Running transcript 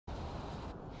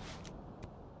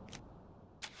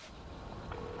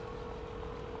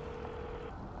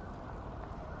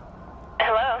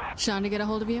Sean to get a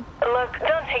hold of you? Look,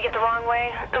 don't take it the wrong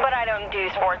way, but I don't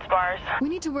do sports bars. We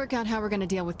need to work out how we're gonna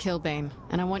deal with Killbane,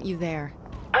 and I want you there.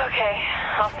 Okay,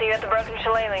 I'll see you at the Broken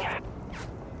Shillelagh.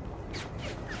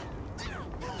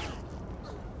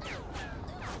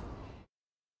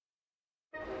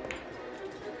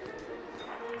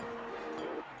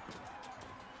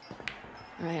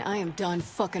 Alright, I am done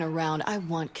fucking around. I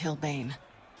want Killbane.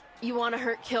 You want to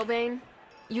hurt Killbane?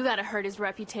 You gotta hurt his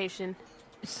reputation.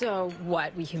 So,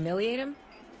 what, we humiliate him?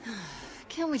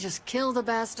 Can't we just kill the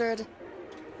bastard?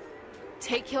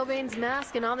 Take Killbane's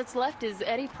mask and all that's left is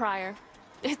Eddie Pryor.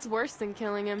 It's worse than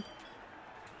killing him.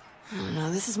 I don't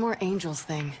know, this is more Angel's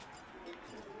thing.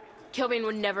 Killbane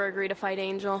would never agree to fight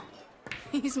Angel.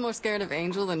 He's more scared of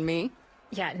Angel than me.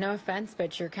 Yeah, no offense,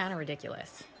 but you're kind of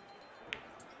ridiculous.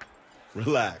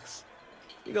 Relax.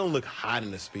 You're gonna look hot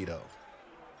in a Speedo.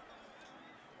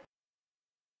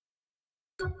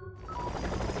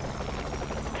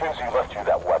 Kinsey left you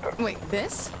that weapon. Wait,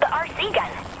 this? The RC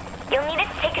gun. You'll need it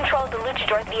to take control of the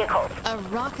luchador's vehicles. A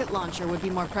rocket launcher would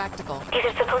be more practical. These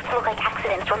are supposed to look like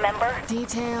accidents, remember?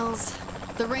 Details.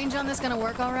 The range on this gonna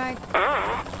work all right?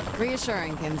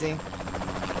 Reassuring, Kinsey.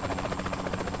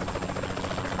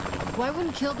 Why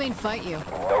wouldn't Killbane fight you?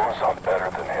 He knows I'm better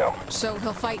than him. So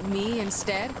he'll fight me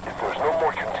instead? If there's no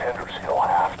more contenders, he'll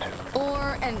have to.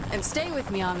 Or, and stay with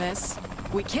me on this,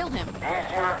 we kill him.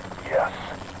 Easier? Yes.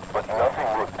 But nothing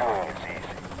worth doing is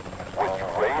easy. When you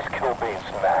raise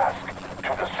Killbane's mask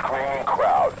to the screaming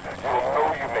crowd, you'll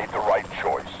know you made the right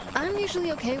choice. I'm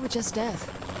usually okay with just death.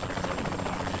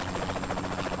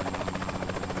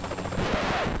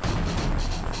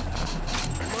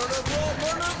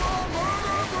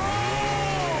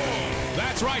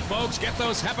 That's right, folks. Get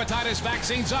those hepatitis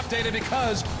vaccines updated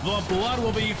because the blood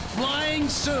will be flying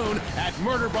soon at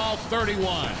Murder Ball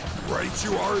 31. Right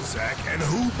you are, Zach, and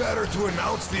who better to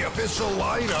announce the official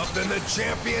lineup than the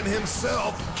champion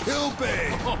himself,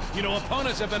 Killbane? Oh, you know,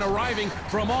 opponents have been arriving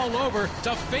from all over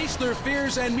to face their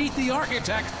fears and meet the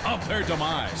architect of their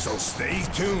demise. So stay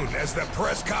tuned as the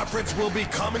press conference will be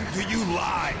coming to you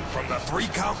live from the 3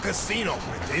 Count Casino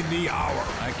within the hour.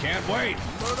 I can't wait.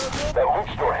 That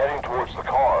luchador heading towards the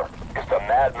car is the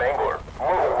Mad Mangler,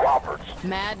 Will Roberts.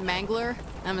 Mad Mangler?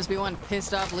 That must be one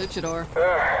pissed off luchador.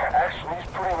 Actually, he's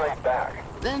pretty laid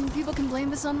back. Then people can blame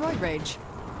this on roid rage.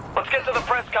 Let's get to the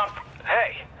press conference.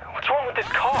 Hey, what's wrong with this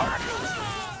car?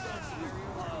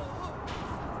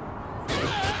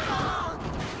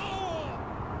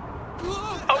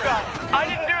 Oh God, I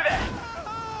didn't do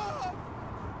that!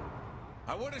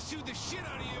 I want to shoot the shit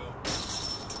out of you.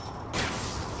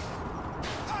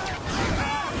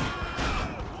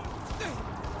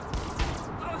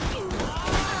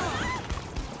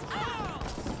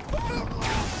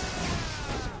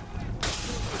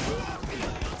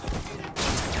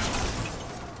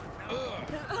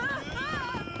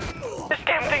 This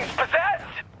damn thing's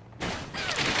possessed!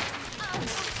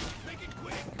 Make it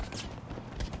quick.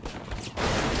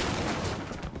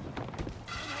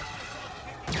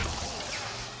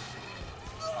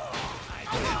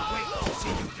 I can't wait to see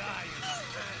you die.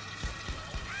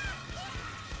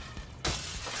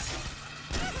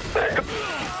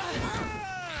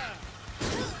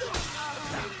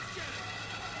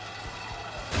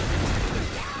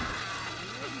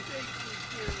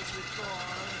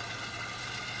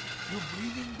 Your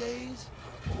breathing days?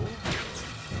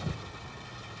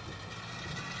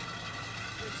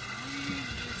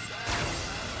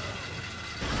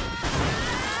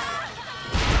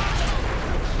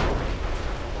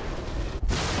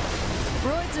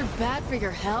 Roids are bad for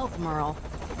your health, Merle.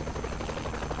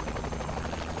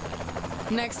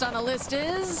 Next on the list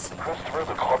is... Christopher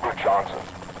the Clubber Johnson.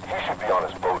 He should be on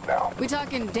his boat now. We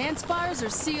talking dance bars or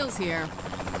seals here?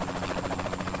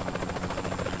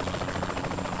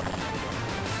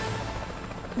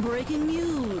 Breaking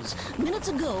news. Minutes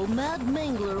ago, Mad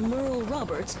Mangler Merle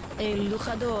Roberts, a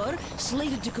luchador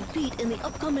slated to compete in the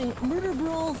upcoming Murder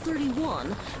Brawl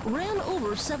 31, ran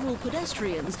over several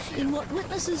pedestrians in what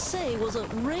witnesses say was a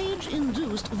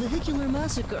rage-induced vehicular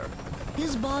massacre.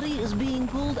 His body is being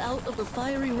pulled out of the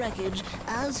fiery wreckage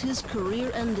as his career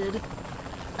ended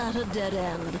at a dead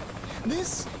end.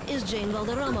 This is Jane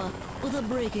Valderrama with a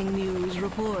breaking news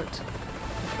report.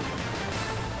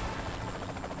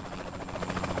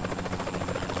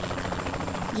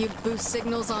 You boost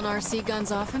signals on RC guns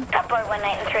often? Got bored one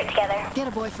night and threw it together. Get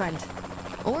a boyfriend.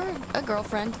 Or a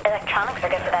girlfriend. Electronics are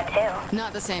good for that too.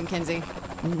 Not the same, Kinsey.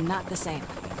 Not the same.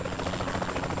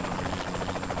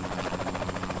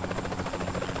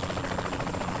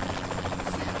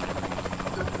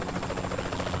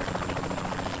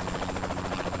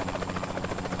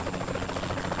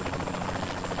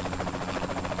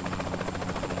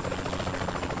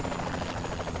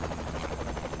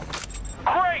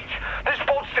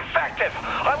 Detective,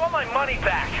 I want my money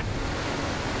back.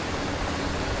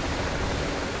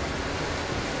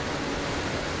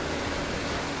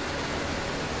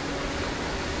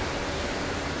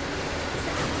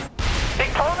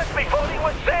 He promised me voting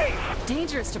was safe.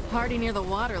 Dangerous to party near the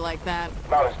water like that.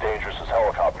 Not as dangerous as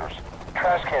helicopters.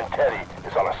 Trash Can Teddy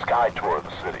is on a sky tour of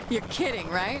the city. You're kidding,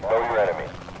 right? Know your enemy.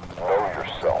 Know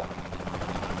yourself.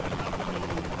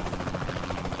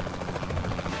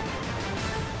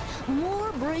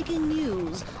 More breaking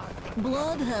news.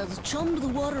 Blood has chummed the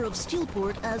water of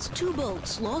Steelport as two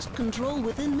boats lost control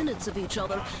within minutes of each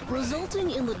other,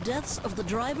 resulting in the deaths of the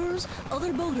drivers,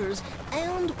 other boaters,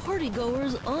 and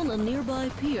partygoers on a nearby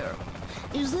pier.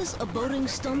 Is this a boating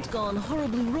stunt gone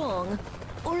horribly wrong,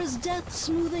 or is death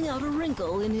smoothing out a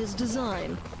wrinkle in his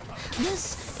design?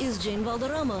 This is Jane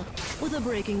Valderrama with a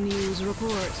breaking news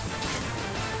report.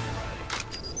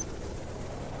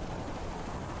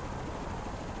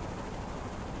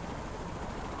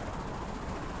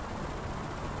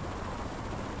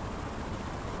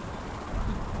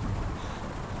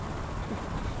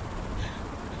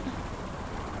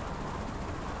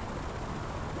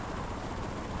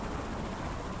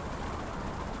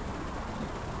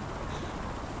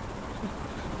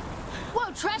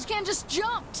 Whoa, Trash Can just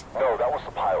jumped! No, that was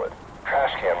the pilot.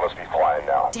 Trash Can must be flying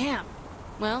now. Damn.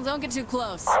 Well, don't get too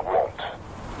close. I won't.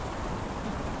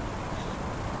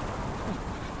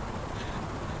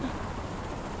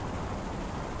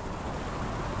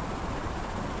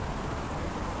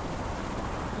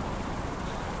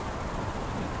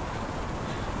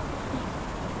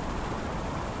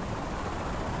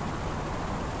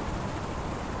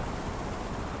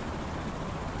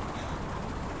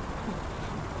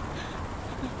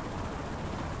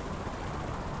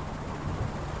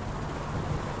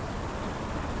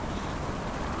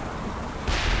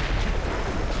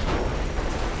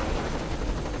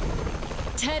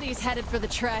 Teddy's headed for the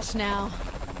trash now.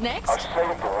 Next? I've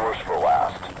saved the worst for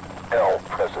last. El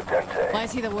Presidente. Why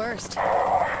is he the worst?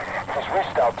 He's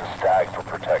reached out to Stag for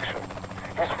protection.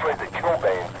 He's afraid that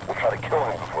Killbane will try to kill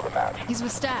him before the match. He's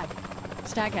with Stag.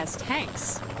 Stag has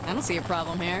tanks. I don't see a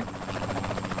problem here.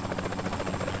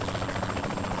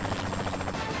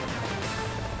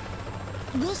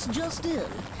 This just in.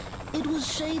 It was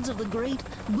shades of the great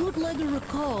bootlegger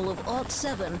recall of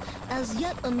 '07 as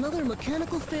yet another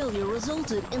mechanical failure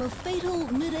resulted in a fatal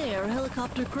mid-air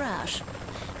helicopter crash.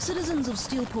 Citizens of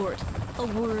Steelport, a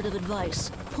word of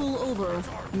advice. Pull over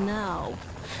now.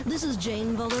 This is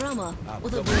Jane Valderrama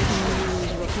with a breaking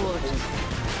news report.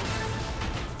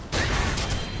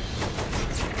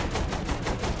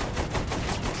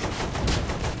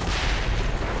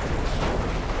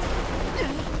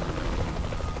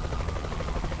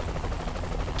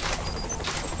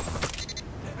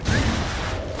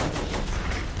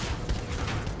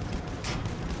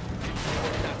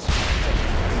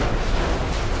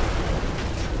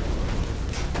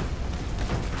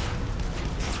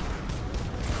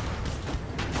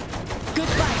 Good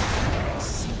fight.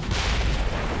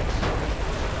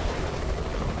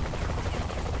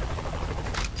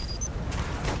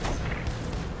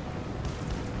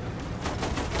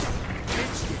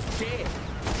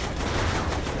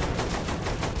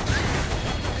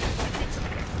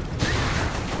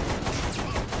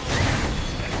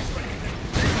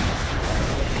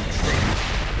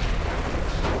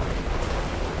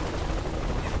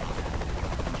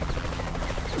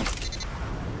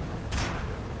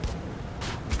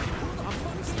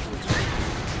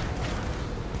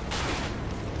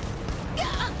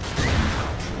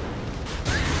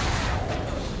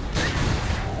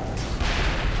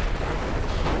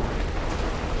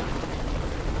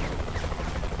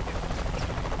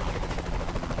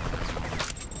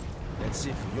 That's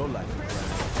it for your life.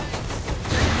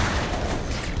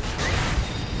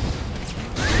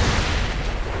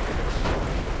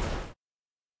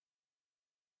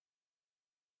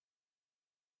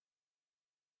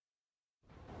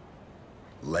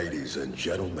 Ladies and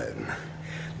gentlemen,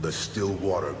 the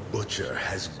Stillwater Butcher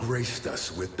has graced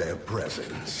us with their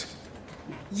presence.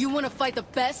 You want to fight the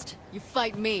best? You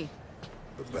fight me.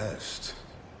 The best?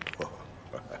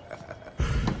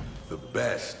 The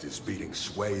best is beating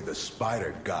Sway the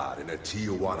Spider God in a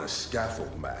Tijuana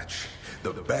scaffold match.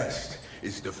 The best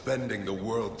is defending the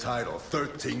world title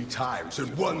 13 times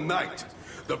in one night.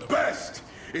 The best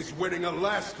is winning a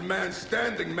last man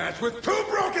standing match with 2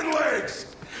 broken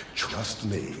legs! Trust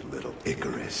me, little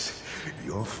Icarus.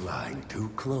 You're flying too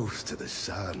close to the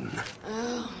sun.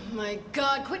 Oh my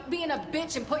god, quit being a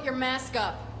bitch and put your mask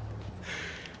up.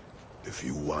 If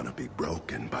you want to be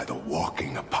broken by the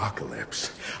walking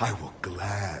apocalypse, I will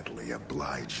gladly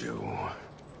oblige you.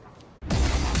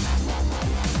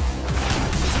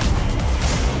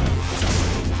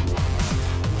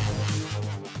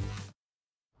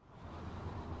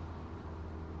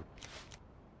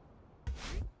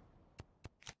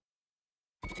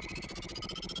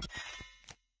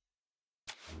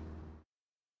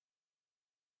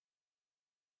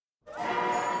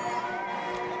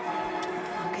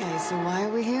 So why are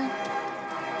we here?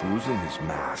 Losing his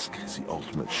mask is the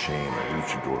ultimate shame a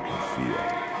luchador can feel.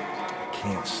 I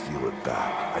can't steal it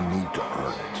back. I need to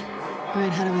earn it. All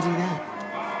right, how do we do that?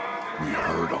 We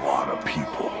hurt a lot of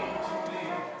people.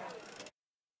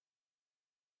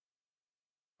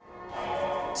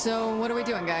 So what are we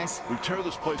doing, guys? We tear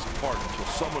this place apart until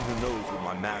someone who knows where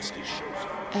my mask is shows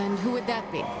up. And who would that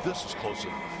be? This is close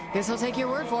enough. Guess I'll take your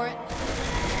word for it.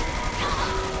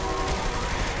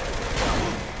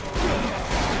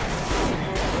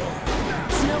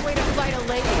 It's no way to fight a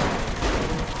lady.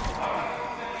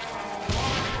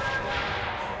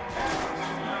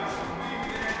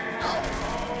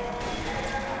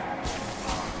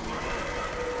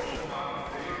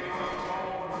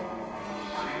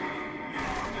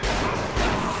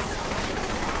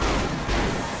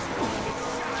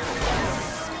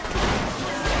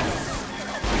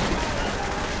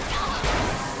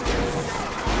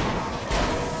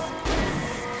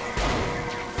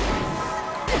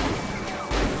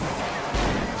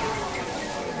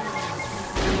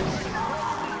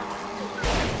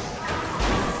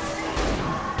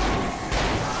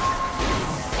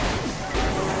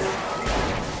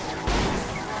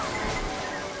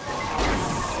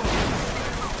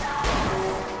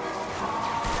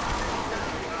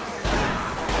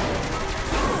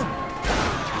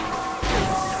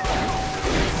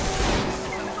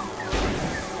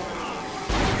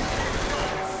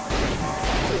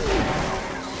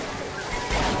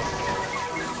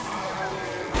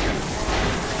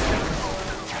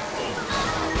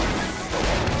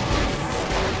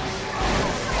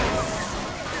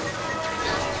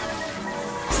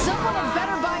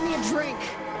 Drink.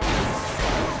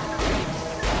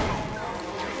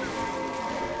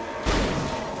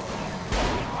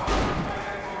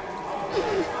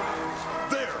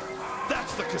 There!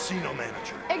 That's the casino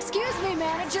manager. Excuse me,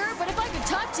 manager, but if I could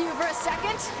talk to you for a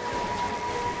second.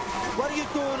 What are you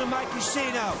doing in my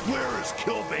casino? Where is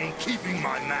Killbane keeping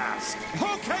my mask?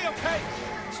 Okay, okay.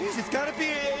 Jeez, it's gotta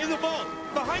be in the vault,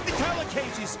 behind the teller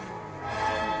cages.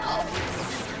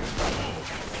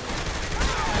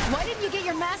 Why didn't you get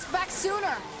your mask back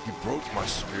sooner? He broke my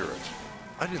spirit.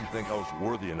 I didn't think I was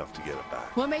worthy enough to get it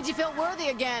back. What made you feel worthy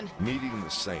again? Meeting the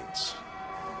Saints.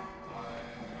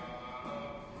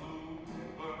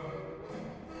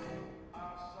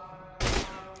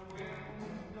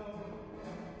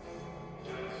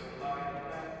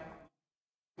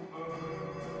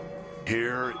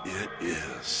 Here it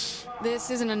is.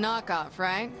 This isn't a knockoff,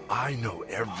 right? I know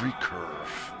every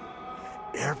curve,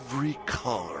 every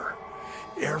color,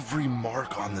 every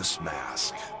mark on this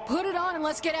mask. Put it on and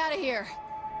let's get out of here.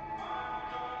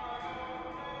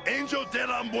 Angel de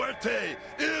la Muerte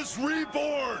is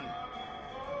reborn!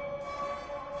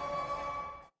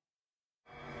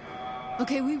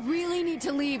 Okay, we really need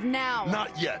to leave now.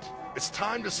 Not yet. It's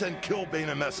time to send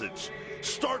Killbane a message.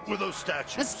 Start with those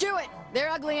statues. Let's do it. They're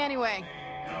ugly anyway.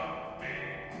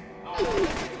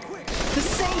 The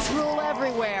Saints rule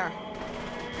everywhere.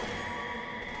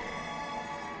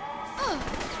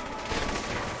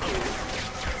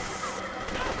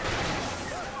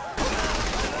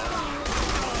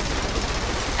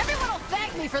 Everyone will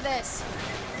thank me for this.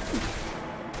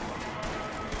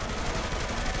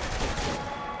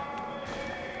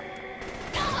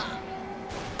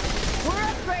 We're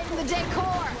upgrading the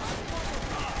decor.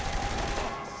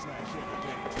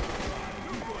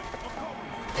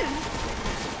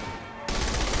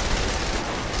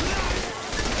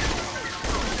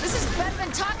 This is better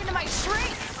than talking to my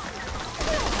shrink.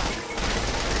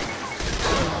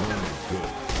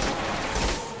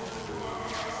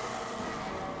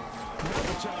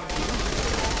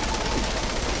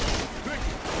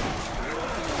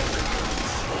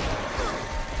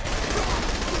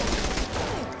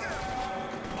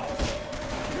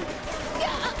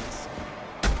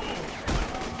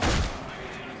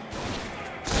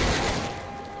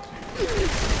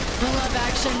 I love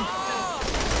action.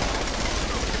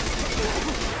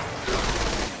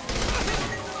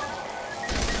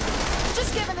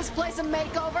 Just giving this place a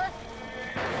makeover.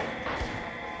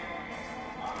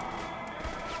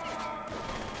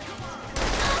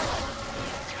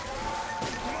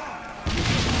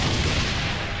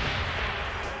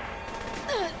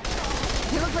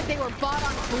 They look like they were bought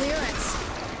on clearance.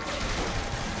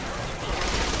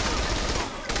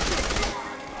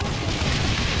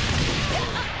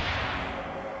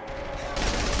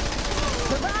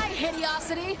 Goodbye,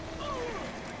 hideosity.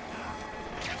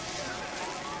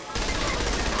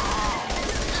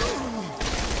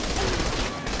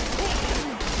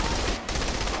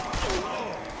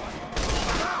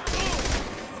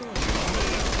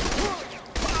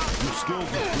 Your skills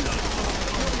are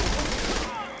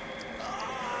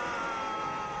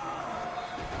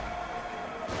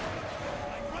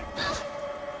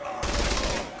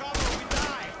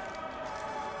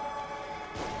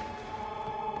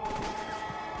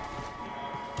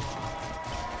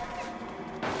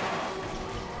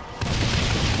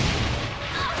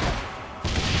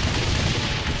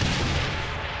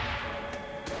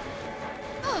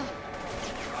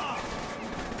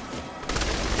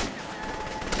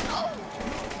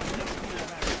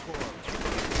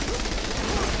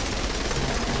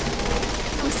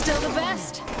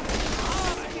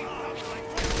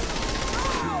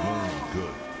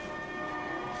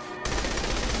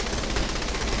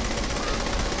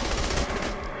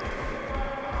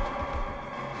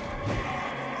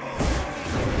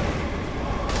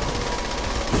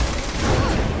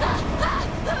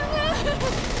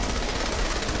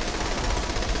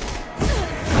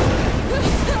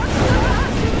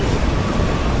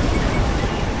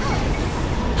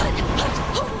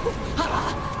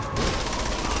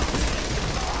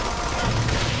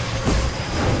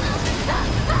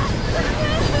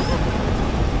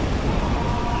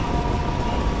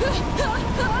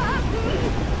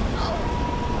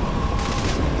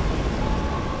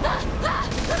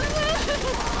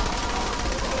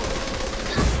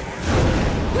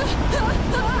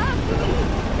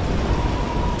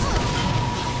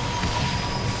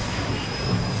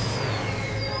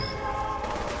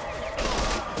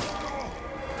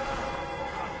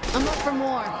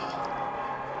more.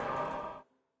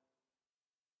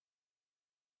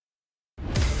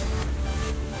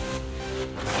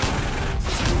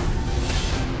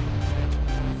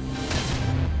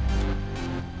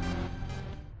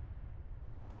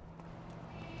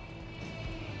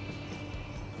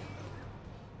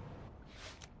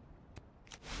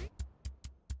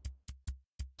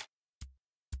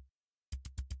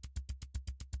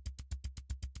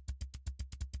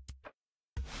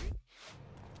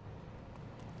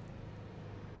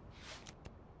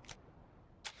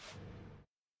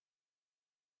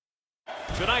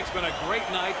 Tonight's been a great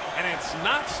night, and it's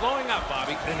not slowing up,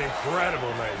 Bobby. An incredible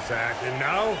night, Zach. And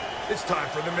now, it's time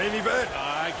for the main event.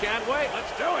 I can't wait.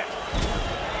 Let's do it.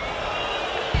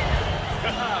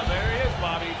 There he is,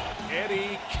 Bobby.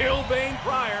 Eddie Killbane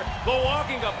Pryor, the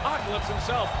walking apocalypse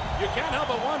himself. You can't help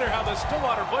but wonder how the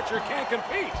Stillwater Butcher can't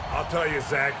compete. I'll tell you,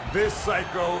 Zach, this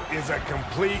psycho is a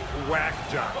complete whack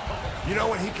job. You know,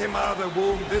 when he came out of the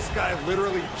womb, this guy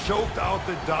literally choked out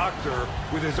the doctor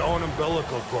with his own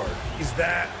umbilical cord. He's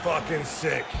that fucking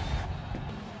sick.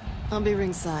 I'll be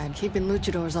ringside, keeping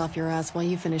luchadors off your ass while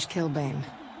you finish Killbane.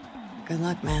 Good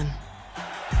luck, man.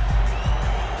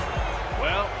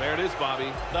 Well, there it is,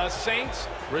 Bobby. The Saints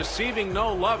receiving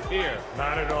no love here.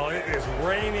 Not at all. It is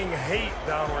raining hate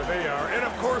down where they are, and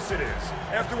of course it is.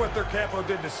 After what their capo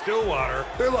did to Stillwater,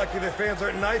 they're lucky their fans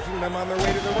aren't knifing them on their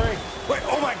way to the ring. Wait,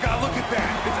 oh my God, look at that.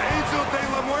 It's Angel de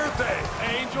la Muerte.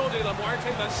 Angel de la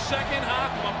Muerte, the second half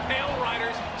of the Pale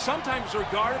Riders, sometimes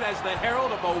regarded as the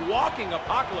herald of the walking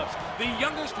apocalypse. The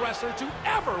youngest wrestler to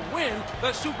ever win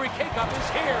the Super K-Cup is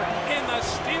here in the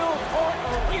Steel Court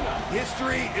Arena.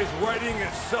 History is writing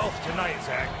itself tonight,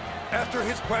 Zach. After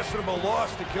his questionable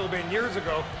loss to Killbane years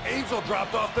ago, Angel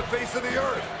dropped off the face of the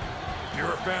earth. If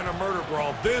you're a fan of Murder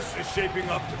Brawl, this is shaping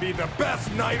up to be the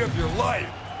best night of your life.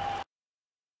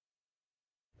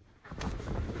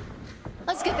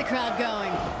 Let's get the crowd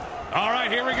going. All right,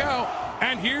 here we go.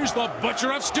 And here's the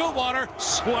Butcher of Stillwater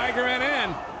swaggering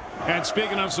in. And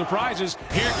speaking of surprises,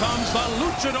 here comes the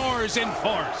Luchadors in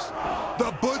force.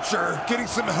 The Butcher getting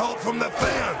some help from the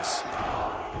fans.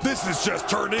 This has just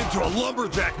turned into a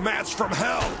lumberjack match from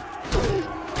hell.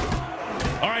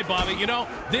 All right, Bobby, you know,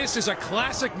 this is a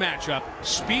classic matchup.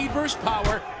 Speed versus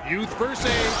power, youth versus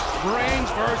age,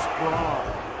 brains versus brawn.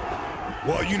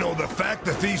 Well, you know, the fact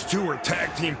that these two are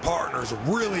tag team partners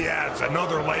really adds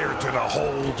another layer to the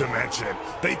whole dimension.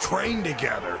 They train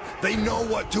together. They know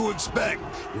what to expect.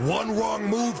 One wrong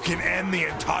move can end the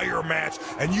entire match,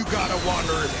 and you gotta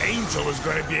wonder if Angel is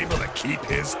going to be able to keep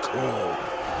his cool.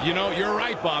 You know, you're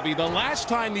right, Bobby. The last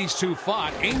time these two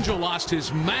fought, Angel lost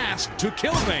his mask to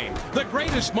Killbane, the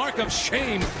greatest mark of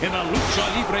shame in the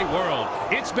Lucha Libre world.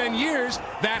 It's been years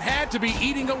that had to be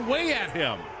eating away at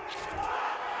him.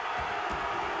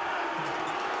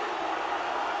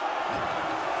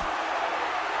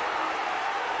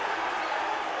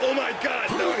 Oh my God,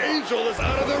 now Angel is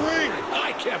out of the ring!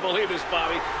 I can't believe this,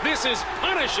 Bobby. This is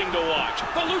punishing to watch.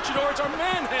 The Luchadors are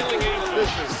manhandling Angel. This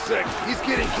is sick. He's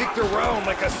getting kicked around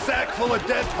like a sack full of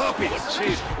dead puppies.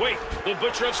 Jeez, wait. The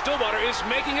Butcher of Stillwater is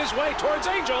making his way towards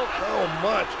Angel. How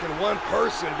much can one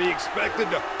person be expected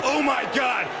to... Oh my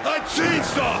God, a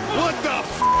chainsaw! What the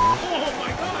f... Oh my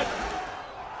God.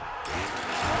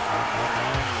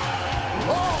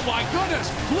 Oh my goodness!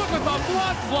 Look at the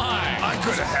blood fly! I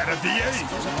could have had a D8.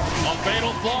 A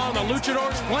fatal flaw in the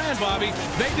Luchadors' plan, Bobby.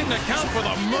 They didn't account for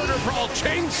the Murder Brawl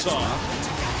chainsaw.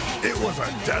 It was a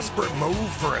desperate move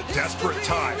for a desperate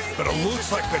time, but it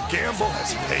looks like the gamble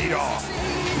has paid off.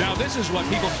 Now this is what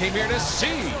people came here to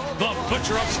see. The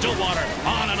Butcher of Stillwater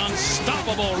on an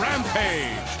unstoppable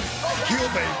rampage.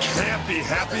 Killbane can't be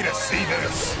happy to see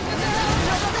this.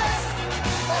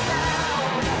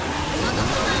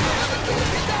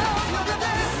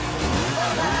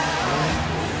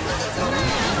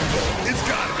 It's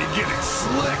gotta be getting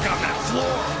slick on that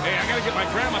floor. Hey, I gotta get my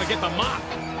grandma to get the mop.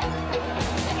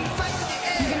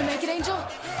 You gonna make it, Angel?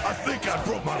 I think I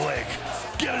broke my leg.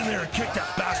 Get in there and kick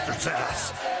that bastard's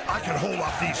ass. I can hold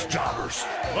off these jobbers.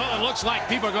 Well, it looks like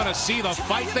people are gonna see the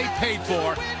fight they paid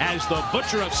for as the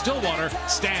Butcher of Stillwater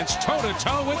stands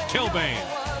toe-to-toe with Killbane.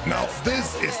 Now,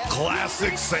 this is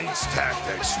classic Saints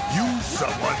tactics. Use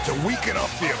someone to weaken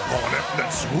up the opponent,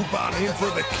 then swoop on in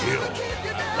for the kill.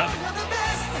 I love it.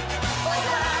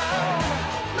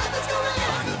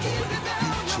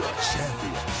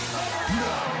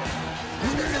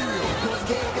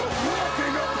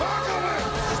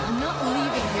 I'm not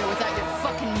leaving here without your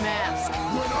fucking mask.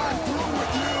 When I'm through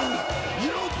with you,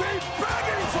 you'll be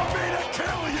begging for me to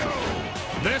kill you!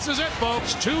 This is it,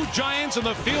 folks. Two giants in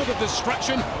the field of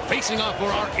destruction facing off for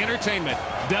our entertainment.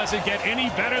 Does it get any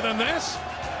better than this?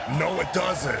 No, it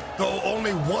doesn't. Though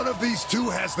only one of these two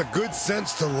has the good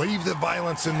sense to leave the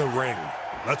violence in the ring.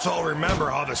 Let's all remember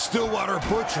how the Stillwater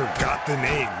Butcher got the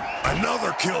name.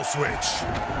 Another kill switch.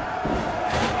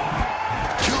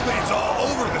 Killbane's all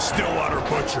over the Stillwater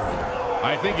Butcher.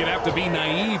 I think you'd have to be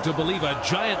naive to believe a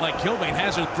giant like Killbane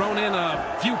hasn't thrown in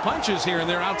a few punches here and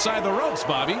there outside the ropes,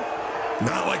 Bobby.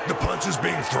 Not like the punches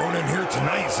being thrown in here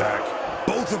tonight, Zach.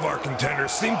 Both of our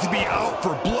contenders seem to be out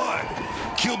for blood.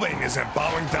 Killbane isn't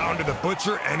bowing down to the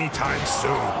Butcher anytime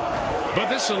soon. But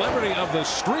this celebrity of the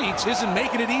streets isn't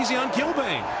making it easy on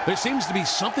Killbane. There seems to be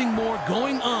something more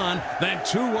going on than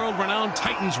two world-renowned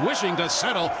titans wishing to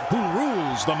settle who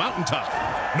rules the mountaintop.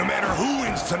 No matter who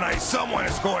wins tonight, someone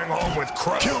is going home with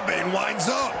crush. Killbane winds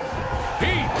up.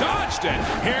 He dodged it.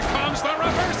 Here comes the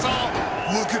reversal.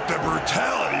 Look at the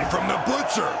brutality from the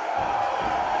Butcher.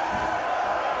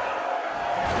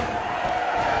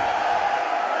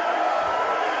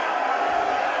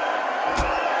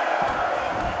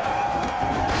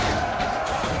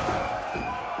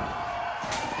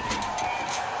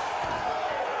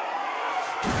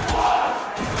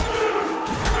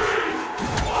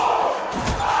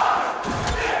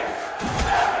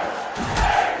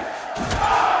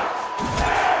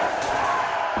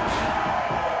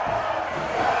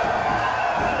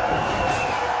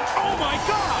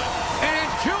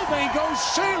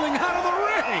 Sailing out of the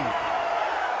ring.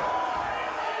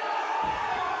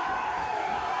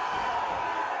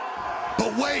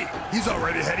 But wait, he's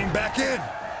already heading back in.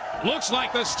 Looks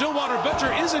like the Stillwater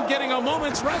Butcher isn't getting a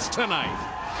moment's rest tonight.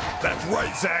 That's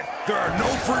right, Zach. There are no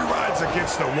free rides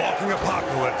against the walking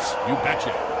apocalypse. You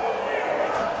betcha.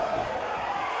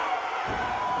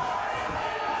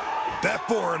 That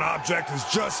foreign object is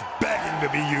just begging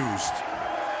to be used.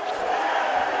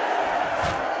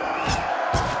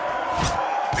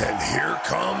 And here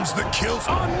comes the kill.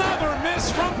 Another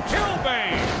miss from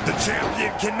Killbane. The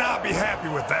champion cannot be happy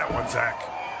with that one, Zach.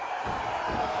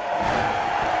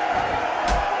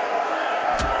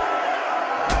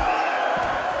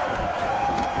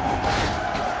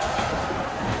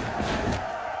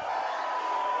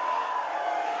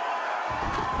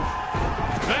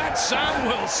 That sound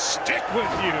will stick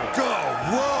with you. Go,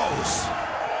 Rose.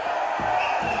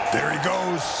 There he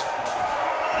goes.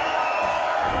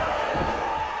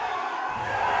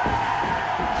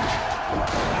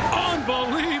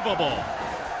 Unbelievable.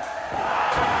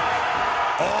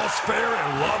 All's fair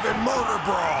in love and murder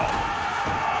brawl.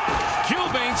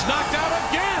 Killbane's knocked out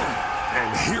again.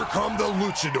 And here come the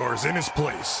luchadors in his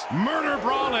place. Murder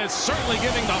Brawl is certainly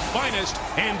giving the finest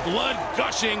in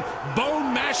blood-gushing,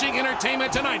 bone-mashing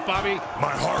entertainment tonight, Bobby.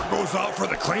 My heart goes out for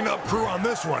the cleanup crew on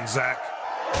this one, Zach.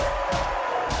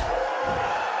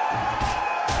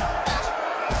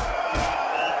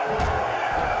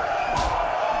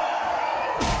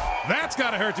 That's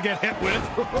gotta hurt to get hit with.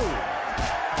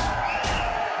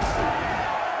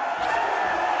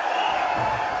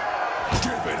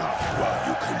 Give it up while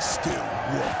you can still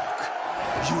walk.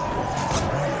 You won't even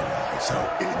realize how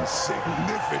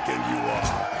insignificant you are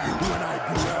when I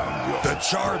ground you. The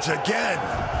charge again.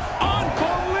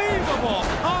 Unbelievable!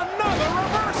 Another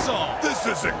reversal! This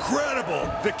is incredible.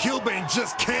 The Killbane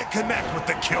just can't connect with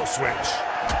the kill switch.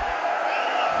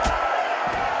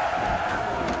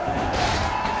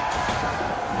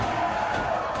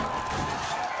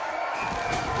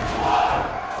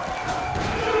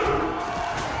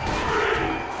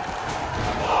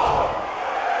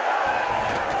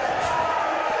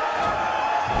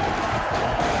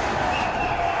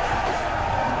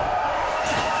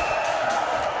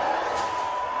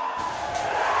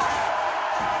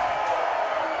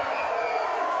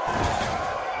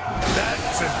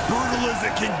 That's as brutal as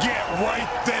it can get right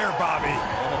there, Bobby.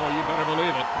 Oh, you better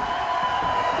believe it.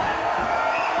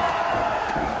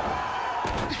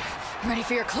 Ready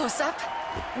for your close-up?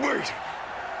 Wait!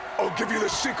 I'll give you the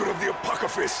secret of the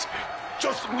Apocalypse.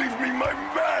 Just leave me my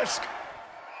mask!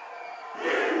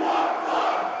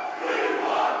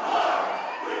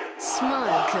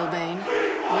 Smile, Killbane.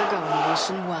 We're going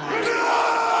nationwide.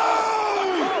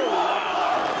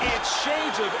 It's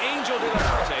shades of Angel de la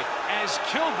Muerte as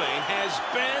Killbane has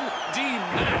been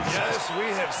dematched. Yes, we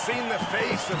have seen the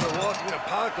face of the walking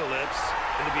apocalypse.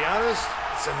 And to be honest,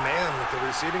 it's a man with a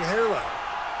receding hairline.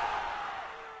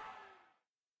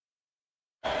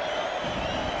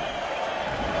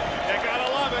 You gotta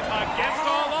love it. Against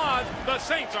all odds, the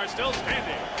Saints are still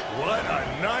standing. What a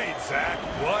night, Zach.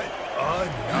 What a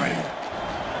night.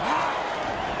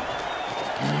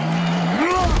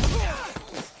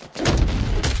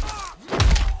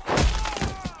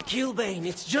 Killbane,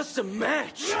 it's just a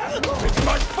match. It's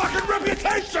my fucking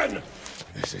reputation!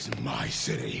 This is my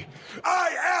city.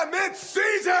 I am its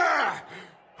Caesar!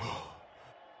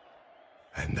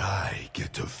 And I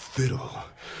get to fiddle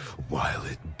while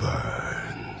it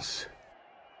burns.